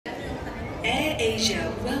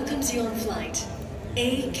Asia welcomes you on flight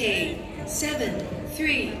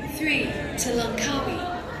AK733 to Langkawi.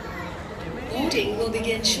 Boarding will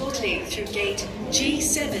begin shortly through gate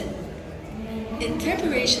G7. In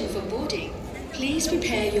preparation for boarding, please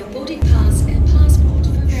prepare your boarding pass and passport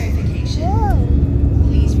for verification.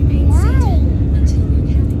 Please remain seated until your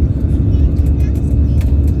cabin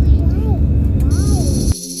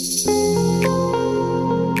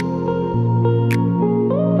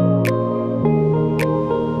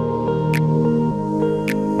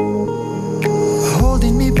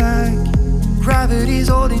Holding me back, gravity's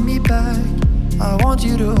holding me back. I want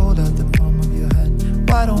you to hold out the palm of your hand.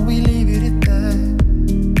 Why don't we leave it at that?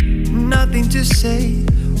 Nothing to say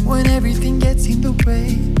when everything gets in the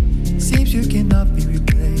way. Seems you cannot be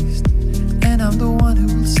replaced, and I'm the one who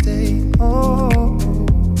will stay. Oh,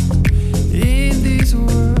 in this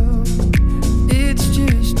world, it's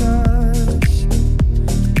just us.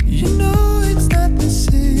 You know it's not the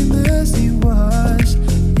same as it was.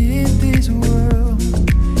 In this world,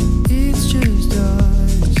 it's just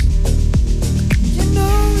us. You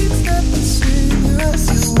know it's not the same as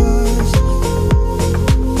it was.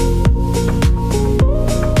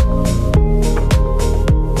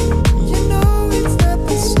 You know it's not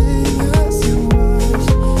the same as it was.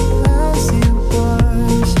 As it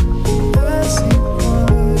was. As it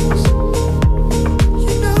was.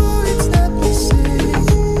 You know it's not the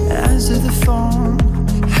same. Answer the phone.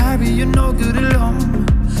 Harry, you're no good alone.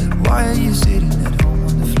 Why are you sitting at home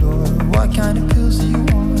on the floor? What kind of pills do you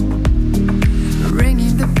want?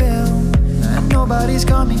 Ringing the bell, and nobody's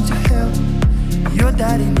coming to help. Your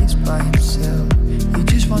daddy lives by himself. He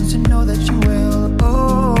just wants to know that you're well.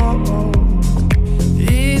 Oh,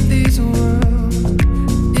 in this world,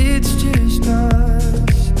 it's just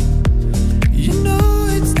us. You know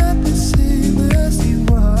it's not the same as it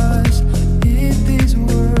was. In this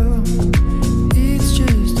world, it's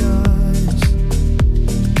just us.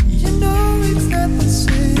 You know it's not the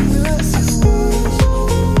same as it was.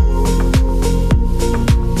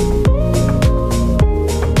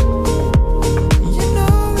 You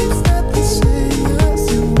know it's not the same as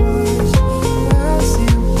it was. As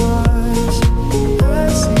it was.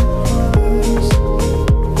 As it was.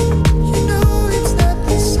 You know it's not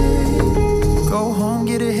the same. Go home,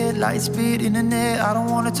 get a headlight, speed, internet. I don't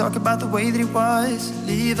wanna talk about the way that it was.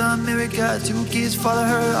 Leave America, 2 kids, follow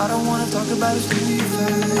her. I don't wanna talk about it too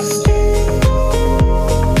fast.